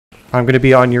I'm gonna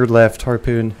be on your left,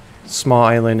 Harpoon. Small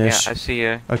island-ish. Yeah, I see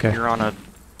you. Okay. You're on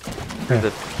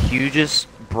the hugest,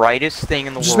 brightest thing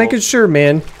in the world. Just making sure,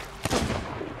 man.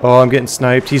 Oh, I'm getting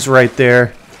sniped. He's right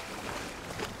there.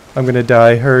 I'm gonna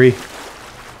die. Hurry.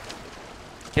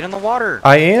 Get in the water.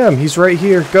 I am. He's right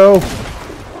here. Go.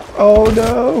 Oh,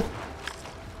 no.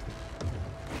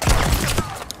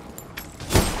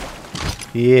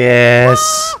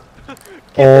 Yes.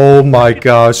 Oh, my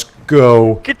gosh.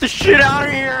 Go. Get the shit out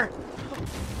of here.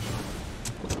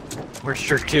 Where's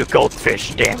your 2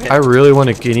 goldfish, damn it? I really want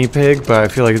a guinea pig, but I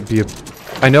feel like it'd be a...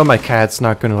 I know my cat's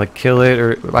not gonna, like, kill it,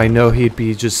 or I know he'd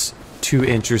be just too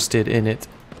interested in it.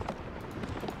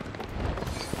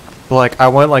 But, like, I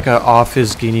want, like, a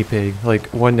office guinea pig. Like,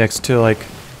 one next to, like,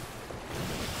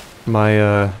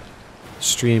 my,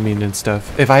 streaming and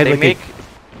stuff. If I had,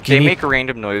 they make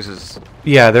random noises.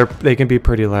 Yeah, they can be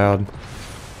pretty loud.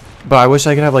 But I wish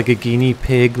I could have, like, a guinea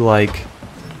pig, like,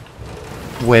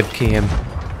 webcam.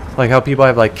 Like how people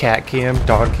have, like, cat cam,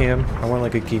 dog cam. I want,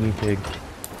 like, a guinea pig.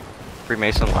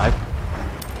 Freemason Live.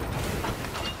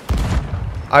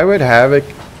 I would have a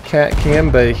cat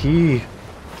cam, but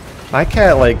my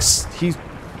cat likes, he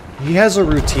has a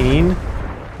routine,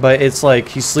 but it's like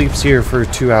he sleeps here for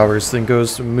 2 hours, then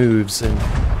goes and moves, and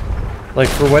like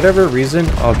for whatever reason,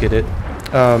 I'll get it.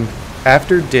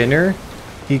 After dinner,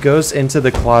 he goes into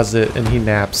the closet and he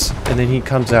naps, and then he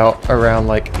comes out around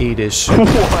like 8-ish.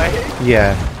 What?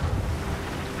 Yeah.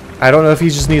 I don't know if he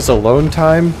just needs alone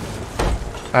time.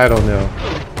 I don't know.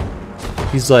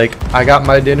 He's like, I got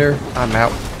my dinner, I'm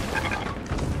out.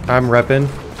 I'm repping.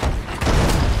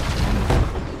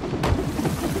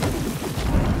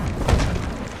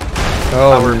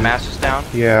 Oh, our mass is down?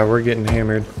 Yeah, we're getting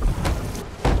hammered.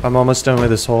 I'm almost done with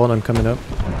this hole and I'm coming up.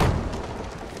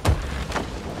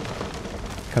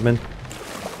 Coming.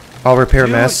 I'll repair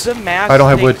Dude, mass. the mass I don't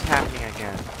have wood. happening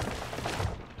again.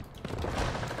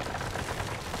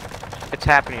 It's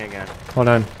happening again. Hold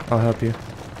on, I'll help you.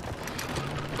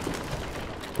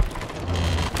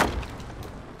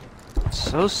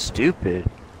 So stupid.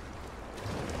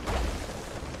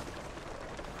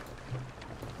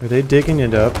 Are they digging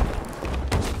it up?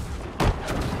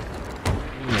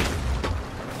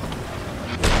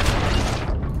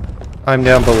 I'm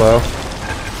down below.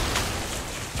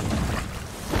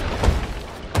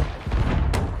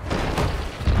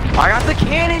 I got the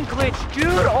cannon glitch, dude!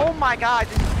 Oh my god,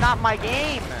 this is not my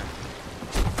game!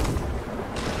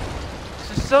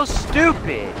 This is so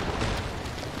stupid!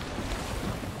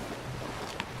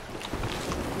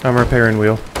 I'm repairing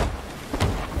wheel.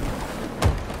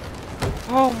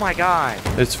 Oh my god.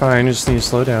 It's fine, I just need to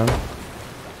slow down.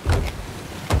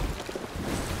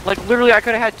 Like, literally, I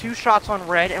could have had 2 shots on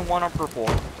red and 1 on purple.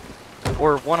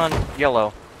 Or 1 on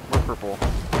yellow. Or purple.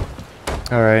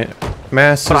 Alright.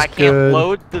 Mass but is I can't good.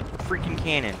 load the freaking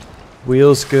cannon.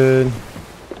 Wheel's good.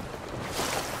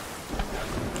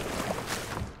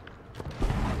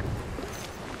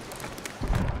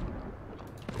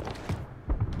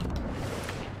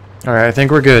 Alright, I think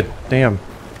we're good. Damn.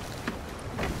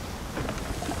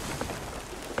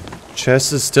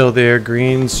 Chest is still there.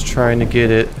 Green's trying to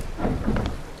get it.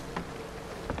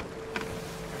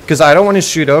 Because I don't want to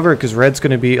shoot over because red's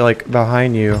going to be like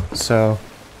behind you. So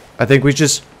I think we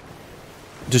just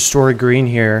destroy green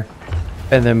here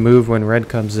and then move when red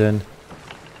comes in.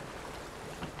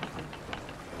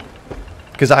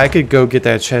 Because I could go get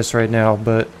that chest right now,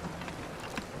 but...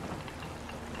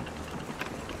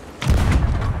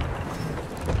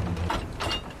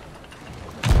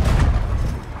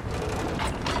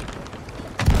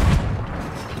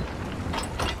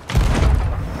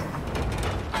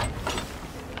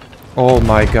 Oh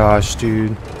my gosh,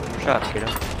 dude. Shots, kiddo.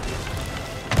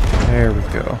 There we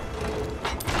go.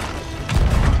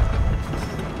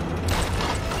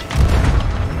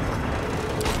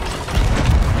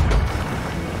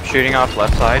 Shooting off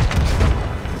left side.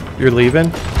 You're leaving?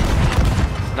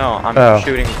 No, I'm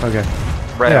shooting Okay.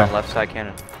 red Yeah. on left side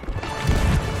cannon.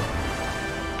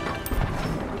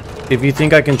 If you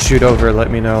think I can shoot over,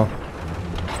 let me know.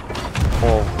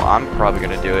 Well, I'm probably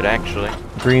gonna do it actually.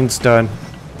 Green's done.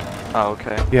 Oh,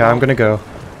 okay. Yeah, I'm gonna go.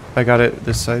 I got it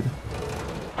this side.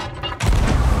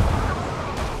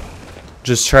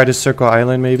 Just try to circle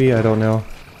island maybe? I don't know.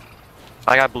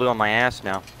 I got blue on my ass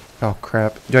now. Oh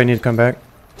crap. Do I need to come back?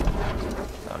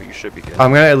 Oh, you should be good.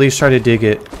 I'm gonna at least try to dig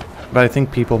it. But I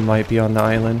think people might be on the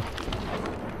island.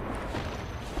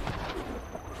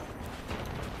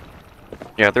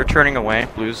 Yeah, they're turning away.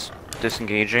 Blue's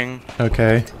disengaging.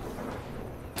 Okay.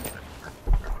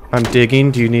 I'm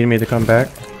digging. Do you need me to come back?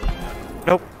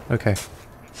 Nope. Okay.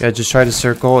 Yeah, just try to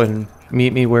circle and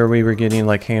meet me where we were getting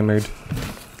like hammered.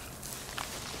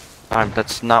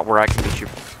 That's not where I can meet you,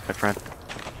 my friend.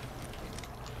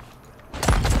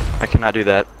 I cannot do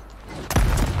that.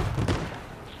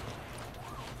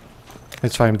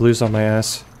 It's fine, Blue's on my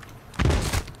ass.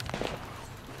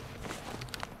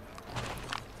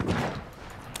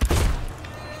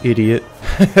 Idiot.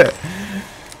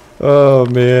 Oh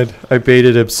man, I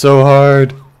baited him so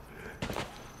hard.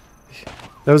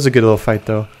 That was a good little fight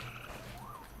though.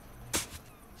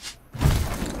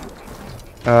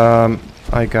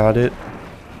 I got it.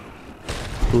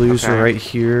 Blues are right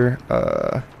here.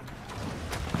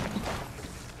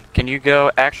 Can you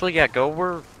go? Actually, yeah, go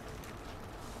where.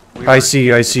 I see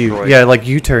you. Yeah, like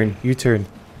U-turn.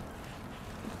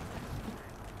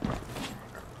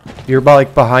 You're about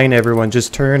like behind everyone.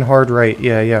 Just turn hard right.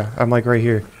 Yeah. I'm like right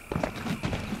here.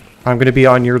 I'm gonna be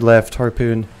on your left,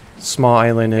 Harpoon. Small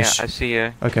island-ish. Yeah, I see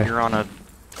you. Okay. You're on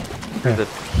you're the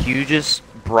hugest,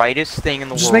 brightest thing in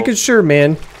the world. Just making sure,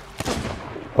 man.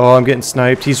 Oh, I'm getting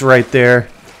sniped. He's right there.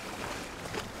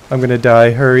 I'm gonna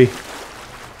die. Hurry.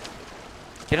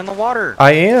 Get in the water.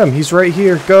 I am. He's right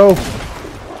here. Go.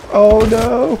 Oh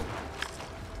no.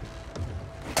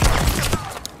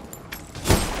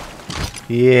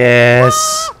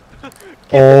 Yes.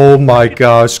 Oh my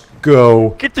gosh. Go.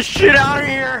 Get the shit out of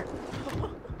here.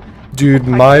 Dude,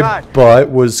 my butt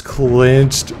was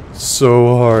clenched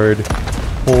so hard.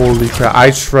 Holy crap.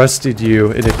 I trusted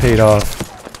you and it paid off.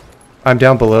 I'm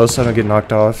down below so I don't get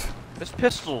knocked off. This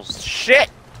pistol's shit.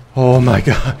 Oh my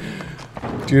god.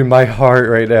 Dude, my heart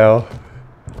right now.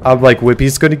 I'm like,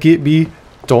 Whippy's gonna get me.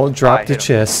 Don't drop the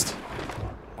chest.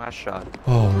 Last shot.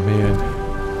 Oh man.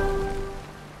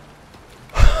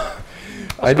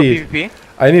 I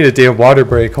need a damn water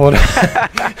break. Hold on.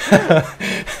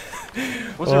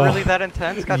 Was it really that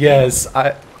intense? God yes,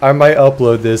 I might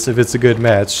upload this if it's a good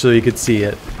match so you could see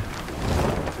it.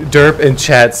 Derp and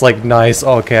chat's like nice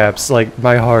all caps, like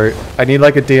my heart. I need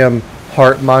like a damn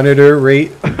heart monitor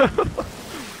rate.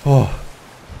 Oh.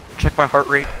 Check my heart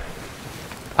rate.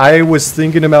 I was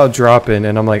thinking about dropping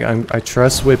and I'm like, I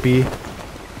trust Whippy.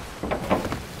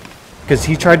 Because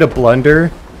he tried to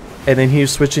blunder and then he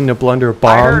was switching to blunder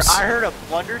bombs. I heard a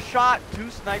blunder shot, 2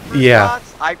 sniper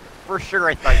shots. For sure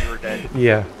I thought you were dead.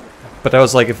 Yeah. But I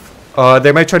was like, if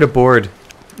they might try to board.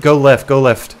 Go left, go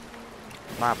left.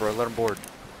 Nah, bro, let him board.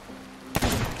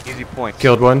 Easy points.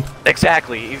 Killed one.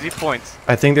 Exactly, easy points.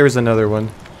 I think there's another one.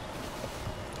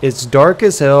 It's dark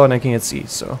as hell and I can't see,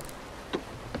 so.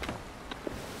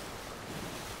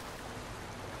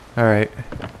 Alright.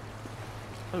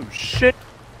 Oh shit.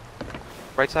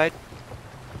 Right side.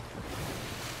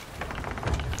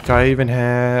 Do I even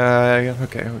have...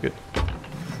 Okay, we're good.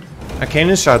 My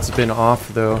cannon shot's been off,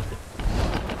 though.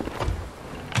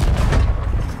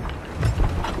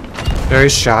 There he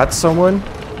shot someone?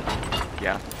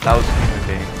 Yeah, that was a human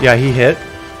being. Yeah, he hit.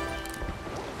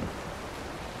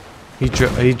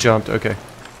 He jumped, okay.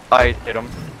 I hit him.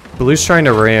 Blue's trying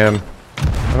to ram.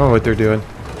 I don't know what they're doing.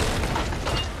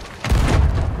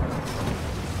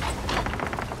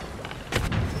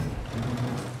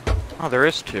 Oh, there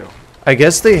is 2. I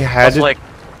guess they had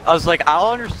I was like,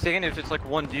 I'll understand if it's like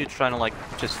one dude trying to like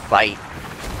just fight.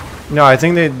 No, I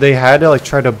think they had to like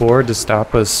try to board to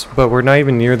stop us, but we're not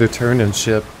even near the turn-in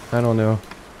ship. I don't know.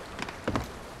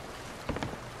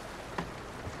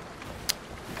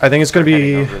 I think it's gonna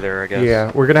be over there, I guess.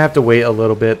 Yeah, we're gonna have to wait a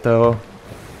little bit though.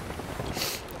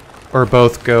 Or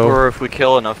both go. Or if we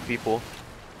kill enough people.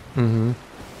 Mm-hmm.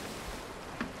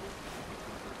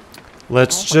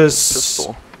 Let's just...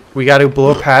 We gotta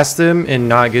blow past them and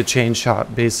not get chain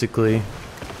shot, basically.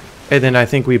 And then I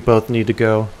think we both need to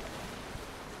go.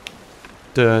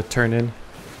 To turn in.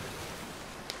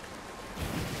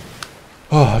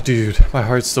 Oh, dude. My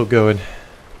heart's still going.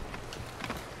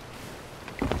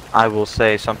 I will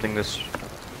say something this...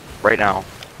 right now.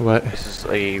 What? This is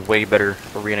a way better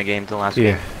arena game than last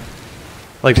game.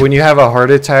 Like when you have a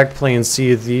heart attack playing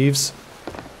Sea of Thieves...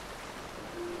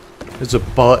 It's a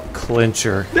butt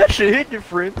clincher. That shit hit your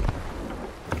friend.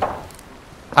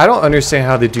 I don't understand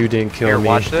how the dude didn't kill me.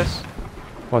 Watch this.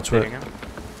 Watch what?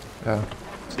 Oh.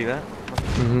 See that?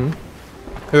 Mm-hmm.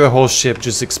 The whole ship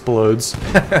just explodes.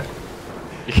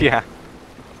 Yeah.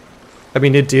 I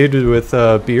mean, it did with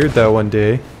Beard that one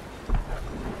day.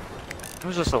 It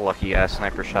was just a lucky ass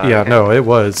sniper shot. Yeah, no, it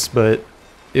was, but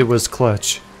it was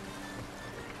clutch.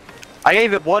 I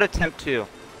gave it one attempt too.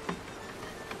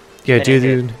 Yeah, and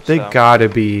dude, they gotta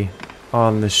be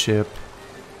on the ship.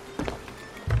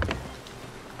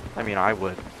 I mean, I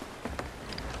would.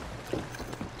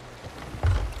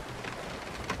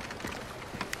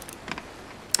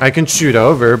 I can shoot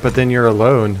over, but then you're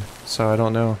alone, so I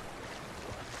don't know.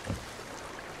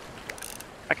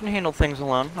 I can handle things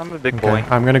alone. I'm a big Okay, boy.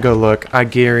 I'm gonna go look. I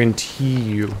guarantee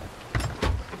you.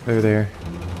 They're there.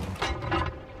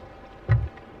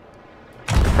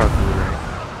 You're probably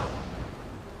right.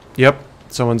 Yep,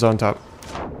 someone's on top.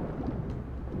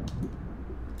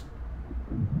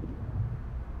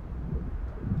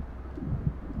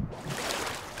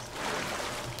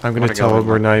 I'm gonna tell them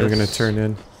we're not even gonna turn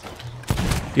in.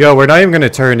 Yo, we're not even gonna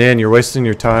turn in. You're wasting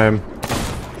your time.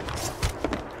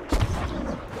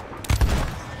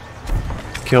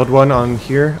 Killed one on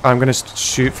here. I'm gonna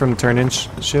shoot from turn-in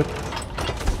ship.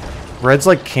 Red's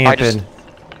like camping.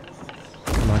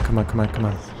 Come on, come on, come on, come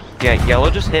on. Yeah, yellow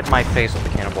just hit my face with the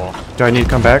cannonball. Do I need to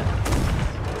come back?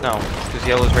 No, because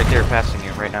yellow's right there passing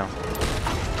you right now.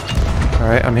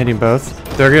 Alright, I'm hitting both.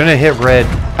 They're gonna hit red.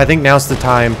 I think now's the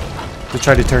time to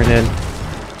try to turn in.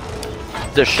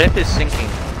 The ship is sinking.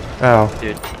 Oh.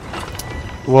 Dude.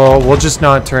 Well, we'll just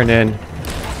not turn in.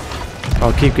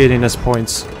 I'll keep getting us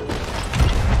points.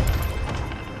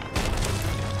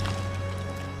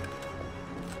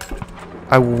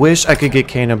 I wish I could get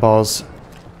cannonballs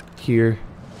here.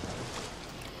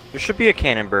 There should be a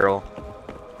cannon barrel.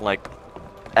 Like,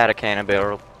 at a cannon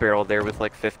barrel there with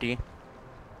like 50.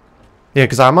 Yeah,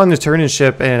 because I'm on the turn-in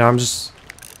ship and I'm just...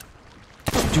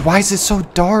 Dude, why is it so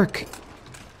dark?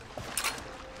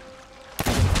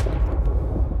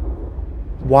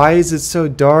 Why is it so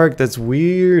dark? That's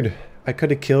weird. I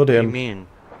could have killed him. What do you mean?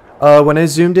 When I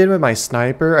zoomed in with my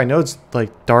sniper, I know it's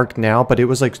like dark now, but it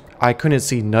was like I couldn't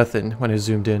see nothing when I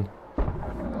zoomed in.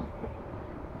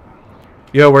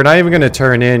 Yo, we're not even gonna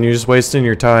turn in. You're just wasting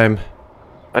your time.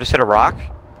 I just hit a rock?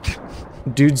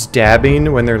 Dudes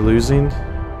dabbing when they're losing?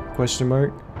 Question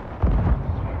mark.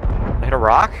 I hit a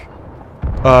rock?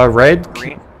 Red.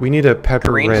 Green. We need a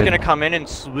pepper Green's red. gonna come in and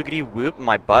swiggity whoop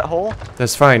my butthole?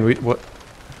 That's fine. What?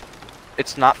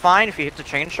 It's not fine if he hits a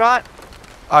chain shot?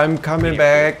 I'm coming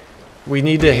back. We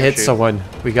need to hit someone.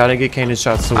 We gotta get cannon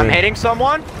shots to win. I'm hitting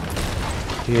someone?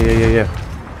 Yeah.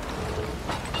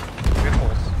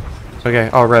 Okay,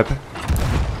 I'll rep.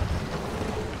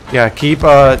 Yeah, keep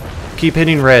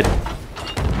hitting red.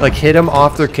 Like, hit them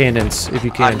off their cannons if you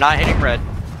can. I'm not hitting red.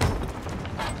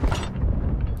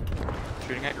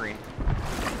 Shooting at green.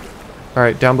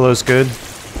 Alright, down below is good.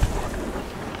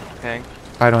 Okay.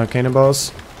 I don't have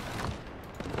cannonballs.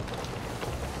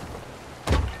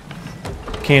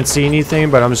 Can't see anything,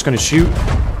 but I'm just gonna shoot.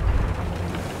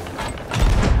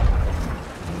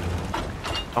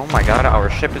 Oh my god, our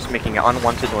ship is making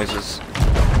unwanted noises.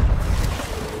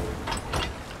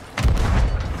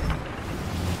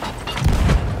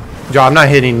 Yo, I'm not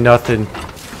hitting nothing.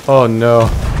 Oh no.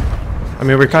 I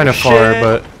mean, we're kind of far,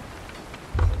 but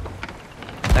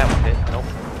That one hit. Nope.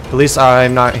 at least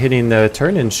I'm not hitting the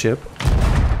turn-in ship.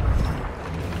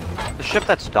 The ship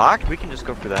that's docked, we can just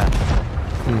go for that.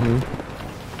 Mm-hmm.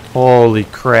 Holy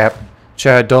crap.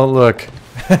 Chad, don't look.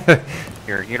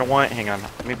 Here, you know what? Hang on.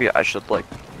 Maybe I should, like...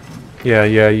 Yeah,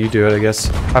 you do it, I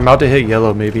guess. I'm out to hit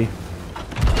yellow, maybe.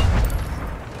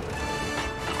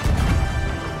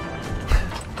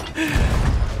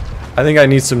 I think I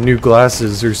need some new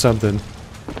glasses or something.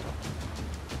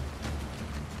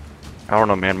 I don't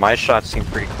know, man. My shots seem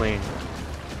pretty clean.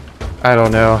 I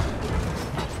don't know.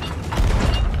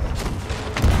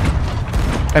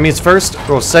 I mean,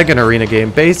 it's second arena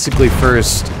game. Basically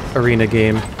first arena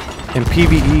game. In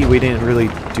PvE, we didn't really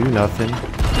do nothing.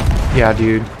 Yeah,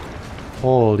 dude.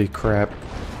 Holy crap.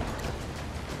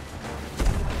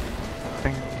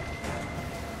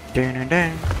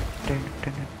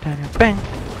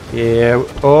 Yeah.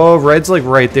 Oh, red's like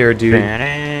right there, dude.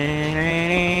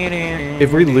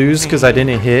 If we lose because I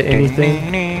didn't hit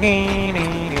anything.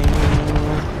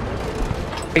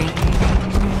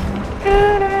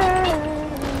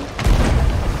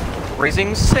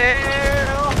 Raising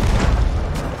sail.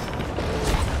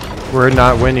 We're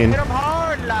not winning. Hit 'em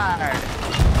hard, lad.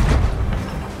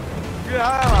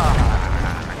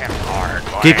 Yeah. Hit 'em hard,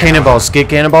 boy. Get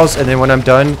cannonballs, and then when I'm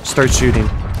done, start shooting.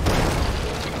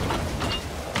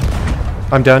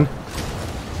 I'm done.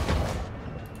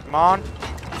 Come on.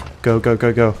 Go.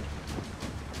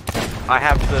 I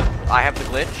have the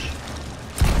glitch.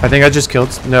 I think I just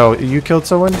killed. No, you killed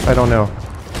someone? I don't know.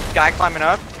 Guy climbing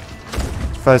up.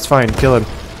 That's fine. Kill him.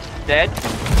 Dead.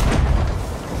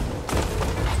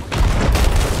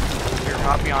 Here,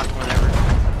 hop me on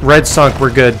whenever. Red sunk.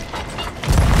 We're good.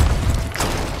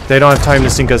 They don't have time to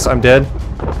sink us. I'm dead.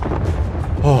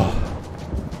 Oh.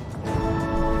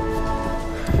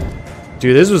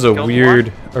 Dude, this was a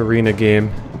weird arena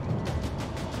game.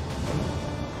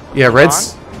 Yeah,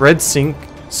 red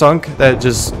sunk. That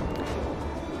just...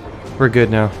 We're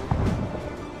good now.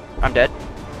 I'm dead.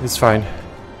 It's fine.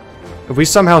 If we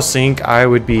somehow sink, I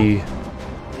would be...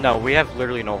 No, we have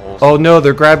literally no holes. Oh no,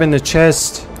 they're grabbing the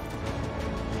chest.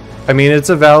 I mean, it's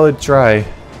a valid try.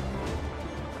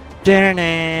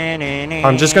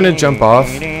 I'm just gonna jump off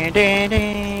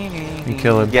and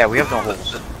kill him. Yeah, we have no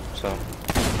holes, so.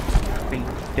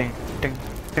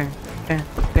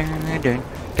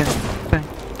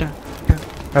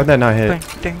 How'd that not hit?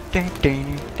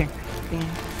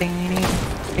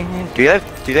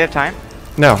 Do they have time?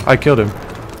 No, I killed him.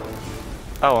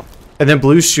 Oh. And then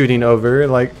Blue's shooting over,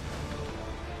 like...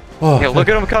 Oh, Yeah, look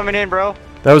at him coming in, bro.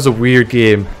 that was a weird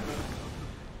game.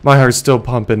 My heart's still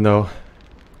pumping, though.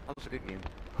 That was a good game.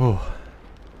 Oh.